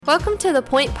Welcome to The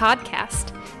Point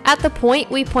Podcast. At The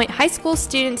Point, we point high school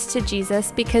students to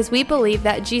Jesus because we believe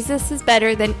that Jesus is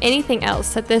better than anything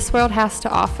else that this world has to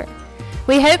offer.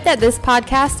 We hope that this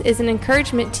podcast is an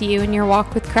encouragement to you in your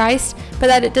walk with Christ, but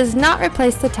that it does not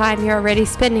replace the time you're already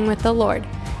spending with the Lord.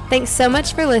 Thanks so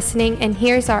much for listening, and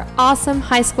here's our awesome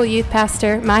high school youth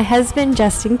pastor, my husband,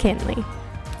 Justin Kinley.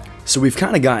 So we've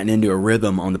kind of gotten into a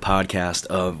rhythm on the podcast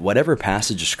of whatever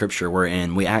passage of scripture we're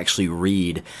in, we actually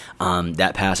read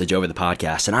that passage over the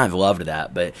podcast, and I've loved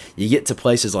that. But you get to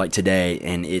places like today,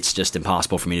 and it's just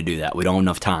impossible for me to do that. We don't have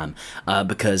enough time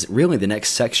because really the next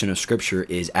section of scripture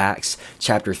is Acts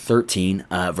chapter 13,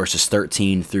 verses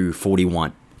 13 through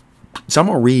 41. So I'm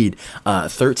going to read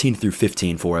 13 through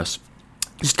 15 for us.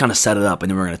 Just kind of set it up, and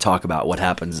then we're going to talk about what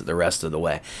happens the rest of the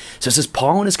way. So it says,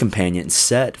 Paul and his companions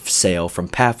set sail from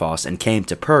Paphos and came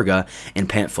to Perga in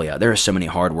Pamphylia. There are so many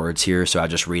hard words here, so I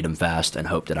just read them fast and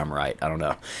hope that I'm right. I don't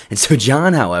know. And so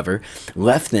John, however,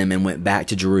 left them and went back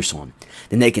to Jerusalem.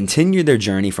 Then they continued their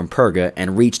journey from Perga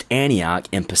and reached Antioch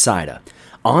in Pisidia.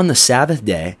 On the Sabbath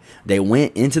day, they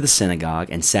went into the synagogue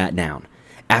and sat down.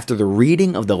 After the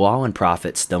reading of the law and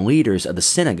prophets, the leaders of the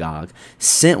synagogue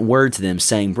sent word to them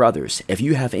saying, "Brothers, if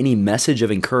you have any message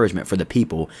of encouragement for the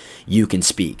people, you can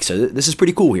speak." So this is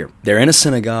pretty cool here. They're in a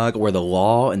synagogue where the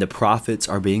law and the prophets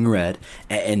are being read,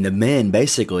 and the men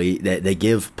basically, they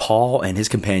give Paul and his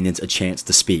companions a chance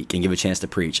to speak and give a chance to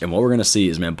preach. And what we're going to see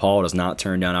is, man, Paul does not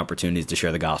turn down opportunities to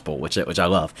share the gospel, which I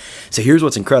love. So here's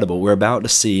what's incredible. We're about to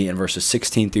see in verses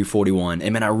 16 through 41.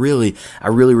 And man, I really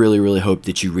hope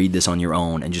that you read this on your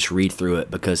own and just read through it,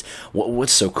 because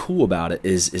what's so cool about it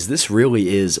is this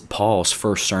really is Paul's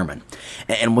first sermon.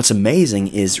 And what's amazing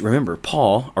is, remember,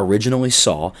 Paul originally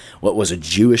saw what was a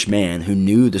Jewish man who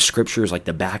knew the scriptures like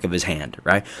the back of his hand,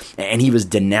 right? And he was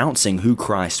denouncing who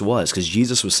Christ was, because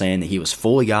Jesus was saying that he was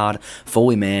fully God,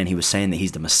 fully man. He was saying that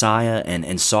he's the Messiah,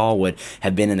 and Saul would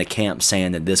have been in the camp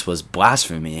saying that this was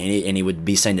blasphemy, and he would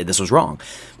be saying that this was wrong.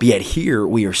 But yet here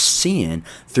we are seeing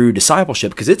through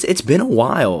discipleship, because it's been a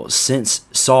while since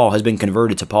Saul has been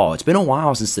converted to Paul. It's been a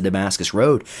while since the Damascus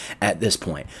Road at this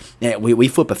point. We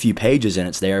flip a few pages and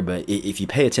it's there, but if you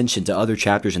pay attention to other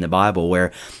chapters in the Bible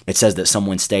where it says that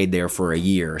someone stayed there for a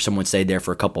year or someone stayed there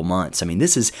for a couple months, I mean,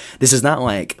 this is not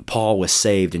like Paul was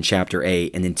saved in chapter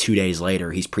 8 and then 2 days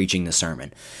later he's preaching the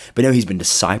sermon. But no, he's been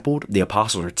discipled. The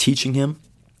apostles are teaching him.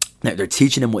 They're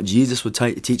teaching him what Jesus would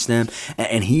teach them,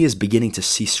 and he is beginning to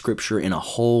see Scripture in a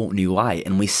whole new light.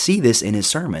 And we see this in his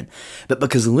sermon. But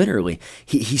because literally,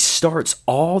 he starts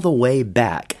all the way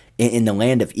back in the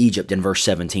land of Egypt in verse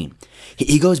 17.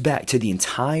 He goes back to the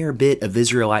entire bit of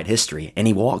Israelite history, and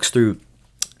he walks through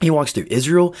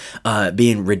Israel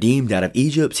being redeemed out of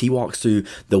Egypt. He walks through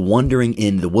the wandering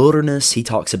in the wilderness. He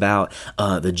talks about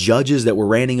the judges that were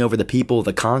reigning over the people,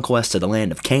 the conquest of the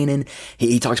land of Canaan.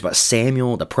 He talks about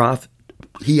Samuel, the prophet.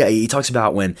 He talks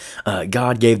about when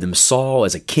God gave them Saul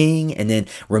as a king, and then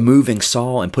removing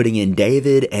Saul and putting in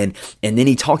David, and then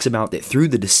he talks about that through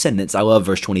the descendants. I love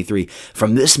verse 23.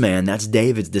 From this man, that's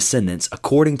David's descendants,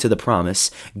 according to the promise,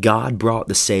 God brought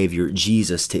the Savior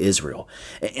Jesus to Israel.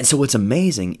 And so what's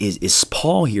amazing is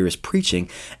Paul here is preaching,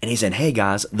 and he's saying, hey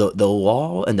guys, the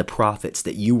law and the prophets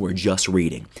that you were just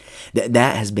reading,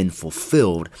 that has been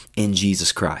fulfilled in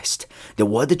Jesus Christ. That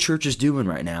what the church is doing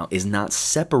right now is not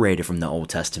separated from the Old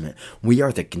Testament. We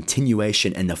are the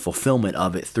continuation and the fulfillment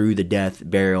of it through the death,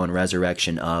 burial, and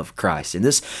resurrection of Christ. And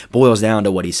this boils down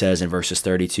to what he says in verses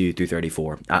 32 through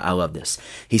 34. I love this.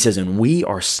 He says, "And we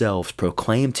ourselves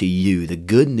proclaim to you the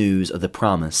good news of the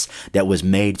promise that was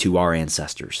made to our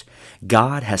ancestors.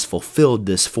 God has fulfilled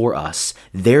this for us,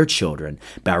 their children,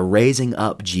 by raising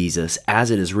up Jesus,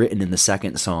 as it is written in the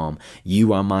second Psalm,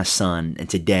 'You are my son, and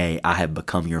today I have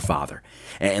become your father.'"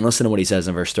 And listen to what he says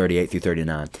in verse 38 through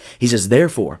 39. He says,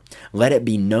 "Therefore, let it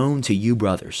be known to you,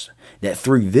 brothers, that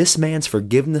through this man's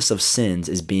forgiveness of sins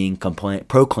is being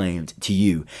proclaimed to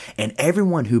you, and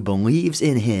everyone who believes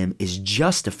in him is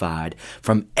justified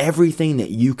from everything that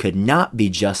you could not be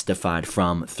justified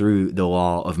from through the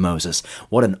law of Moses."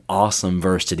 What an awesome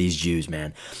verse to these Jews,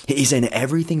 man. He's saying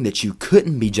everything that you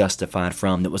couldn't be justified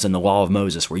from that was in the law of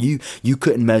Moses, where you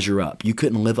couldn't measure up, you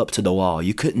couldn't live up to the law,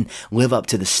 you couldn't live up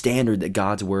to the standard that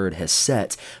God's word has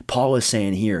set. Paul is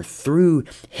saying here, through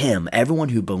him, everyone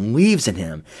who believes in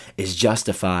him is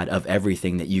justified of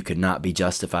everything that you could not be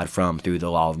justified from through the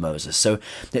law of Moses. So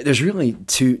there's really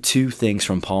two things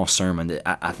from Paul's sermon that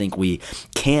I think we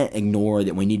can't ignore,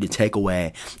 that we need to take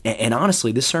away. And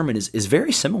honestly, this sermon is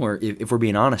very similar, if we're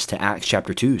being honest, to Acts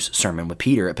chapter 2's sermon with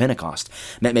Peter at Pentecost.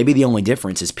 Maybe the only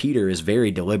difference is Peter is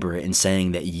very deliberate in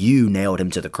saying that you nailed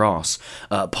him to the cross.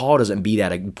 Paul is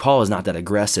not that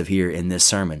aggressive here in this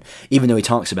sermon, even though he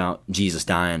talks about Jesus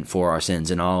dying for our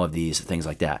sins and all of these things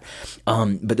like that.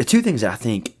 But the two things that I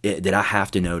think that I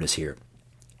have to notice here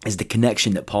is the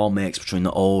connection that Paul makes between the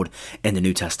Old and the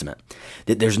New Testament.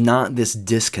 That there's not this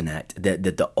disconnect, that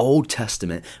the Old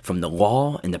Testament, from the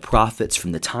law and the prophets,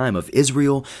 from the time of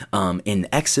Israel in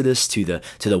Exodus to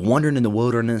the wandering in the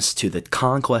wilderness, to the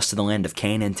conquest of the land of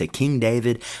Canaan, to King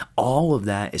David, all of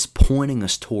that is pointing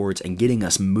us towards and getting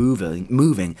us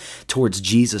moving towards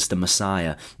Jesus the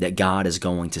Messiah that God is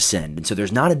going to send. And so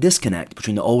there's not a disconnect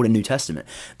between the Old and New Testament.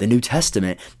 The New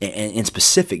Testament, and in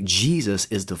specific, Jesus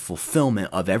is the fulfillment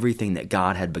of everything that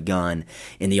God had begun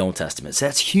in the Old Testament. So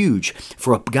that's huge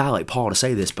for a guy like Paul to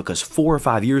say this, because 4 or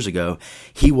 5 years ago,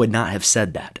 he would not have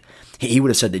said that. He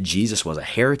would have said that Jesus was a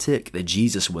heretic, that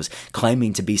Jesus was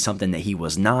claiming to be something that he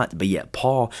was not, but yet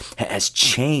Paul has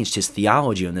changed his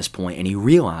theology on this point, and he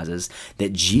realizes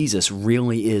that Jesus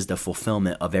really is the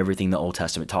fulfillment of everything the Old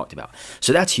Testament talked about.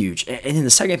 So that's huge. And then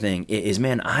the second thing is,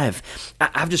 man, I've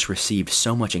just received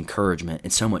so much encouragement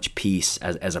and so much peace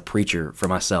as a preacher for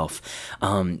myself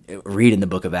reading the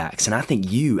book of Acts. And I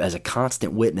think you, as a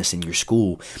constant witness in your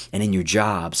school and in your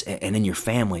jobs and in your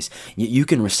families, you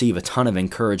can receive a ton of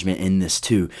encouragement in this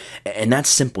too. And that's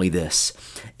simply this,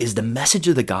 is the message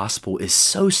of the gospel is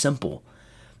so simple.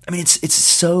 I mean, it's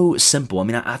so simple. I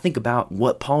mean, I think about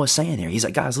what Paul is saying here. He's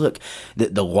like, guys, look,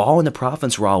 the law and the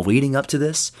prophets were all leading up to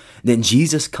this. Then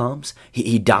Jesus comes.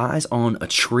 He dies on a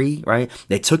tree, right?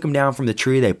 They took him down from the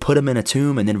tree. They put him in a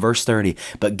tomb. And then verse 30,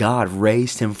 but God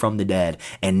raised him from the dead.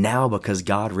 And now because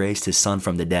God raised his son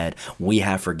from the dead, we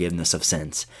have forgiveness of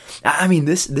sins. I mean,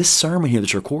 this sermon here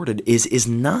that's recorded is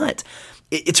not...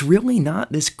 It's really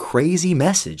not this crazy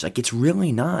message. Like, it's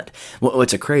really not, well,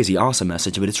 it's a crazy, awesome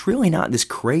message, but it's really not this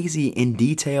crazy, in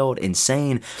detailed,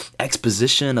 insane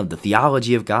exposition of the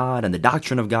theology of God and the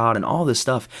doctrine of God and all this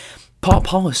stuff.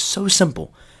 Paul is so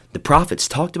simple. The prophets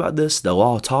talked about this. The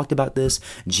law talked about this.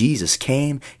 Jesus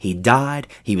came. He died.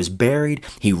 He was buried.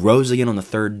 He rose again on the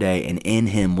third day. And in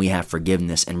him we have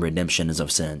forgiveness and redemption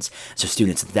of sins. So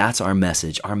students, that's our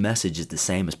message. Our message is the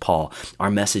same as Paul.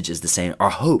 Our message is the same. Our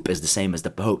hope is the same as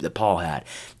the hope that Paul had.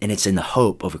 And it's in the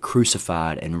hope of a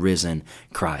crucified and risen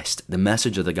Christ. The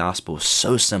message of the gospel is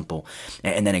so simple.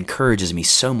 And that encourages me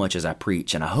so much as I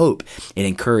preach. And I hope it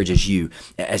encourages you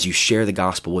as you share the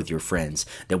gospel with your friends,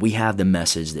 that we have the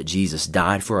message that Jesus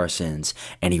died for our sins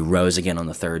and he rose again on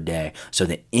the third day, so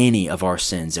that any of our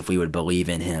sins, if we would believe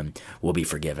in him, will be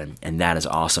forgiven. And that is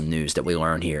awesome news that we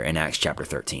learn here in Acts chapter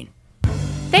 13.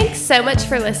 Thanks so much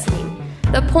for listening.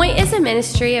 The Point is a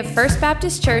ministry of First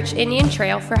Baptist Church Indian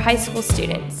Trail for high school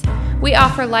students. We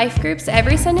offer life groups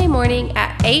every Sunday morning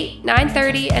at 8,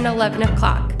 9:30, and 11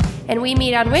 o'clock. And we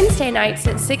meet on Wednesday nights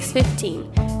at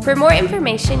 6:15. For more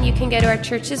information, you can go to our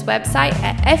church's website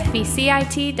at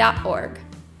fbcit.org.